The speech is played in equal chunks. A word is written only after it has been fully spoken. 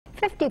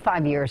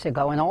55 years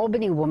ago, an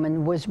Albany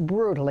woman was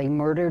brutally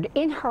murdered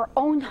in her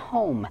own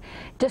home.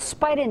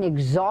 Despite an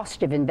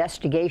exhaustive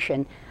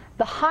investigation,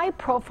 the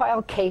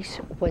high-profile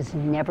case was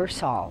never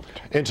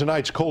solved. In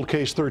tonight's Cold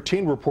Case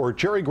 13 report,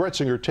 Jerry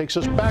Gretzinger takes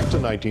us back to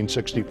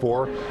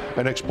 1964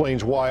 and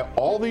explains why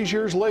all these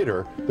years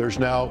later, there's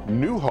now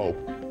new hope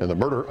in the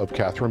murder of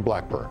Catherine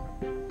Blackburn.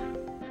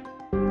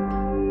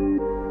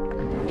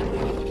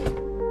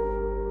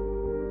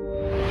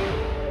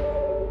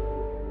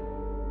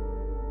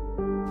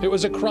 It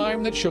was a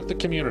crime that shook the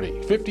community.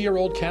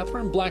 50-year-old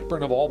Catherine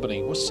Blackburn of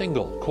Albany was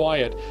single,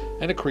 quiet,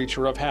 and a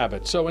creature of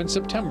habit. So in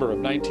September of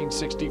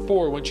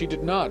 1964, when she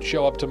did not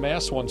show up to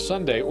Mass one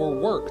Sunday or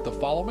work the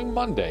following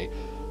Monday,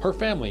 her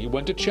family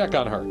went to check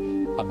on her.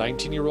 A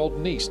 19-year-old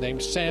niece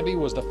named Sandy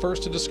was the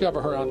first to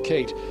discover her Aunt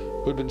Kate,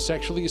 who had been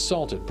sexually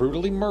assaulted,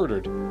 brutally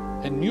murdered,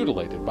 and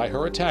mutilated by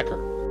her attacker.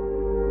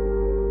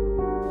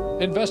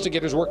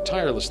 Investigators worked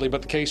tirelessly,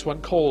 but the case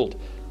went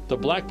cold. The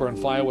Blackburn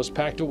file was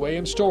packed away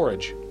in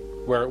storage,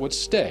 where it would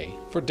stay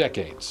for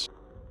decades.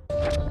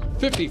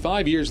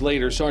 55 years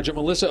later, Sergeant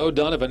Melissa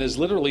O'Donovan has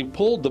literally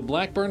pulled the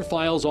Blackburn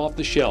files off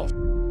the shelf.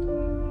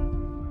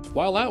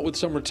 While out with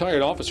some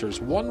retired officers,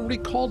 one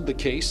recalled the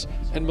case,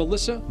 and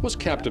Melissa was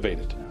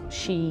captivated.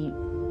 She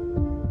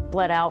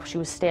bled out. She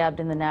was stabbed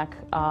in the neck.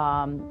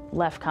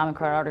 Left common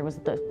carotid artery was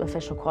the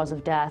official cause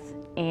of death,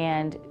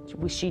 and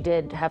she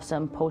did have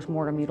some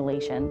post-mortem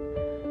mutilation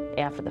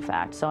after the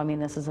fact. So, I mean,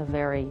 this is a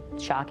very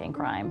shocking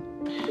crime.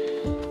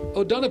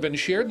 O'Donovan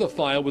shared the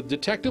file with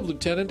Detective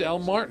Lieutenant Al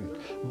Martin.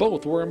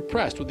 Both were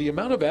impressed with the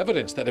amount of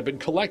evidence that had been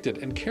collected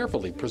and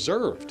carefully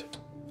preserved.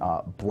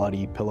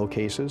 Bloody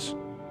pillowcases,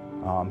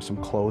 some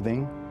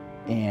clothing,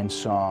 and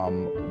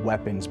some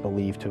weapons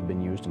believed to have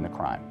been used in the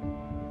crime,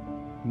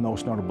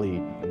 most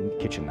notably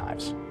kitchen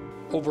knives.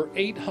 Over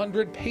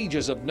 800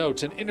 pages of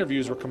notes and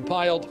interviews were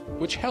compiled,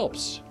 which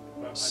helps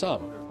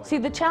some. See,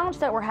 the challenge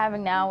that we're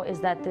having now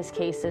is that this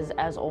case is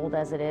as old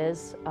as it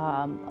is.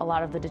 A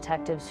lot of the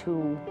detectives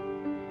who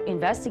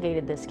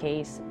investigated this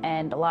case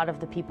and a lot of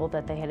the people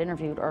that they had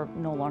interviewed are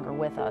no longer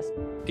with us.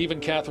 Even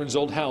Catherine's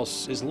old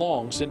house is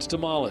long since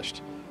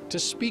demolished. To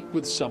speak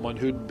with someone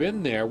who'd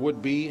been there would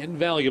be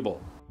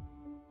invaluable.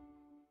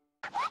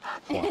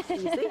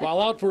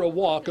 While out for a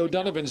walk,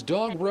 O'Donovan's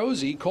dog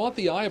Rosie caught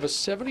the eye of a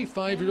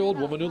 75-year-old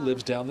woman who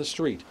lives down the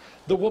street.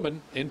 The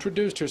woman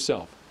introduced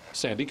herself,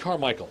 Sandy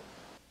Carmichael,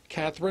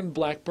 Catherine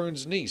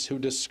Blackburn's niece, who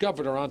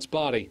discovered her aunt's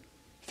body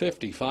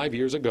 55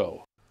 years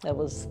ago. That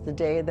was the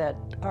day that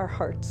our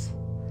hearts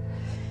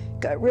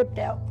got ripped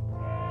out.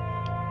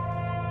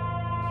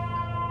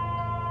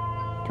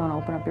 Do you want to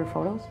open up your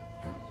photos?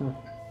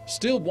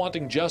 Still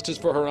wanting justice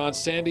for her aunt,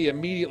 Sandy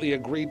immediately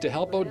agreed to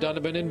help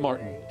O'Donovan and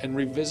Martin and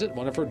revisit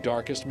one of her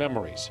darkest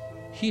memories.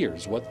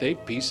 Here's what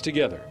they've pieced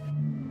together.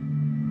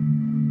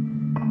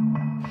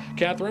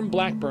 Catherine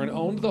Blackburn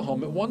owned the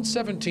home at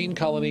 117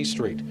 Colony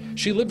Street.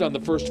 She lived on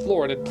the first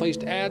floor and had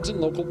placed ads in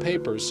local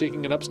papers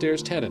seeking an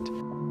upstairs tenant.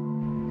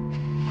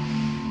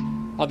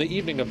 On the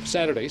evening of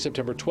Saturday,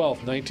 September 12,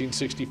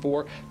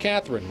 1964,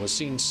 Catherine was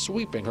seen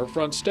sweeping her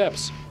front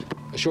steps.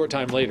 A short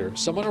time later,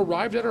 someone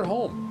arrived at her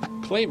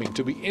home, claiming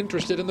to be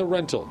interested in the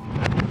rental.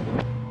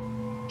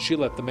 She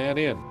let the man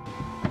in,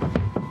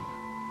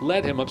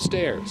 led him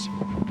upstairs.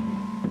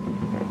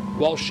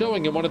 While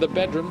showing him one of the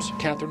bedrooms,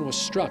 Catherine was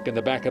struck in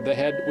the back of the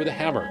head with a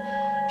hammer.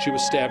 She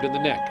was stabbed in the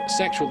neck,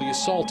 sexually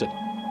assaulted.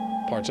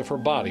 Parts of her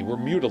body were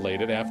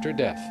mutilated after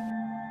death.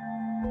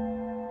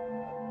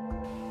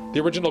 The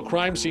original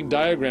crime scene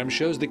diagram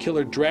shows the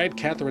killer dragged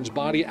Catherine's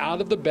body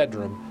out of the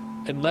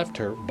bedroom and left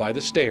her by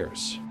the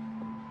stairs.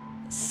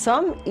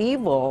 Some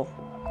evil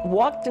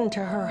walked into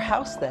her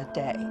house that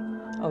day,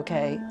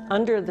 okay,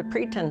 under the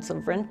pretense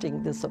of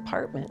renting this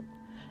apartment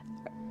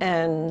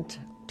and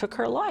took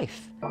her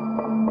life.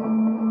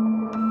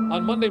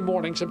 On Monday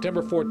morning,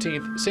 September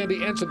 14th,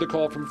 Sandy answered the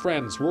call from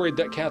friends, worried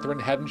that Catherine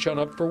hadn't shown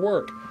up for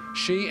work.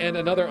 She and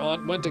another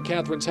aunt went to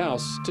Catherine's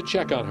house to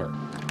check on her.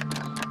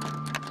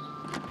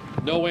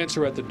 No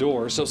answer at the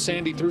door, so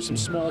Sandy threw some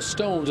small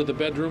stones at the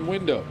bedroom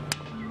window.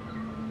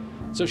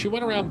 So she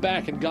went around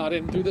back and got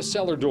in through the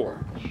cellar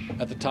door.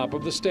 At the top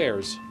of the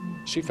stairs,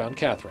 she found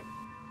Catherine.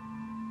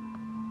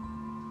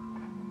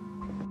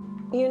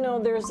 You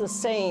know, there's a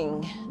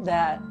saying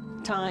that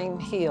time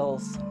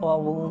heals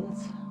all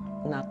wounds.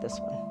 Not this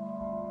one.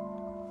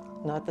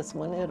 Not this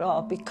one at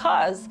all,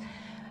 because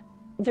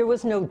there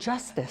was no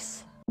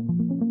justice.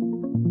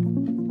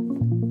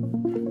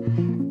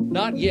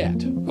 Not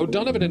yet.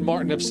 O'Donovan and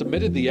Martin have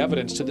submitted the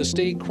evidence to the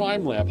state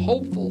crime lab,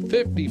 hopeful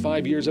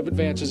 55 years of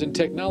advances in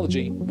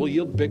technology will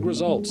yield big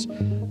results.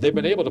 They've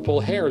been able to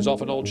pull hairs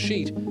off an old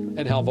sheet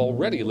and have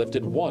already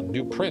lifted one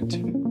new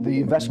print.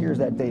 The investigators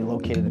that day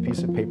located a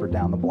piece of paper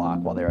down the block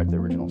while they were at the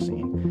original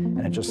scene,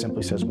 and it just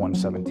simply says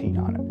 117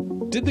 on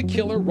it. Did the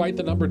killer write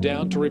the number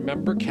down to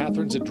remember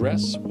Catherine's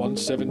address,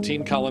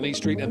 117 Colony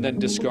Street, and then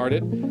discard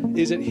it?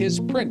 Is it his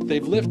print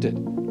they've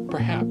lifted?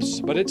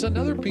 Perhaps, but it's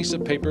another piece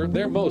of paper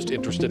they're most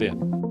interested in.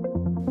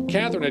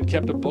 Catherine had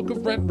kept a book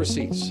of rent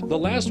receipts. The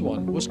last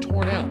one was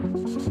torn out.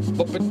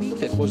 But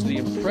beneath it was the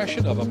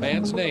impression of a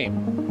man's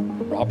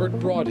name, Robert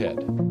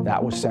Broadhead.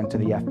 That was sent to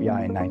the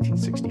FBI in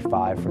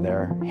 1965 for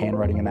their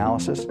handwriting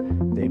analysis.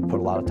 They put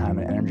a lot of time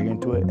and energy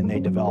into it, and they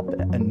developed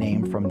a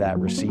name from that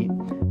receipt.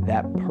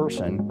 That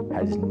person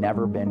has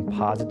never been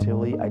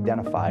positively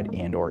identified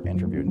and or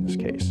interviewed in this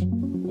case.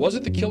 Was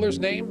it the killer's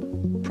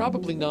name?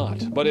 Probably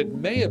not, but it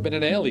may have been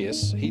an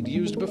alias he'd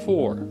used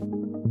before.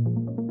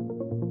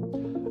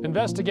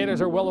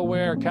 Investigators are well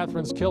aware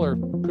Catherine's killer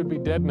could be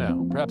dead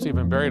now, perhaps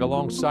even buried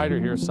alongside her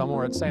here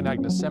somewhere at St.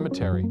 Agnes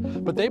Cemetery.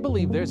 But they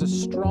believe there's a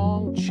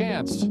strong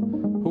chance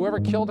whoever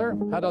killed her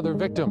had other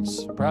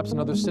victims, perhaps in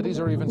other cities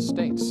or even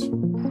states.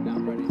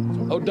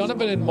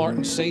 O'Donovan and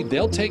Martin say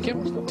they'll take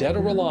him, dead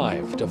or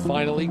alive, to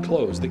finally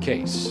close the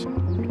case.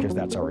 Because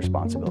that's our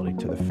responsibility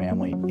to the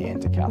family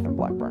and to Catherine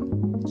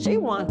Blackburn. She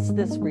wants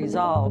this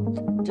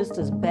resolved just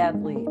as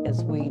badly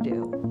as we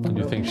do. And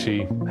you think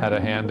she had a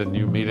hand in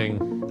you meeting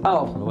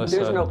Melissa?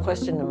 There's no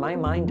question in my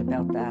mind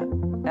about that.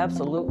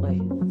 Absolutely.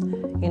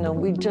 You know,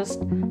 we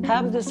just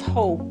have this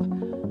hope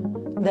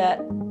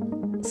that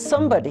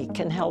somebody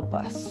can help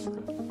us.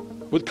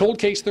 With Cold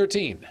Case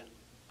 13,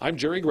 I'm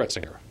Jerry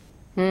Gretzinger.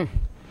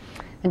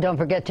 And don't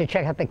forget to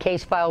check out the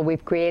case file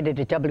we've created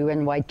at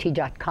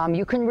WNYT.com.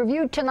 You can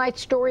review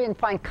tonight's story and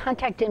find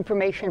contact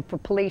information for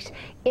police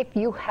if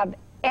you have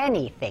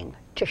anything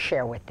to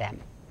share with them.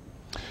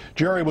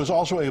 Jerry was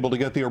also able to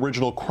get the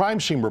original crime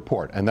scene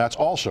report, and that's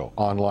also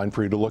online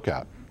for you to look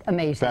at.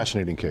 Amazing.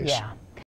 Fascinating case. Yeah.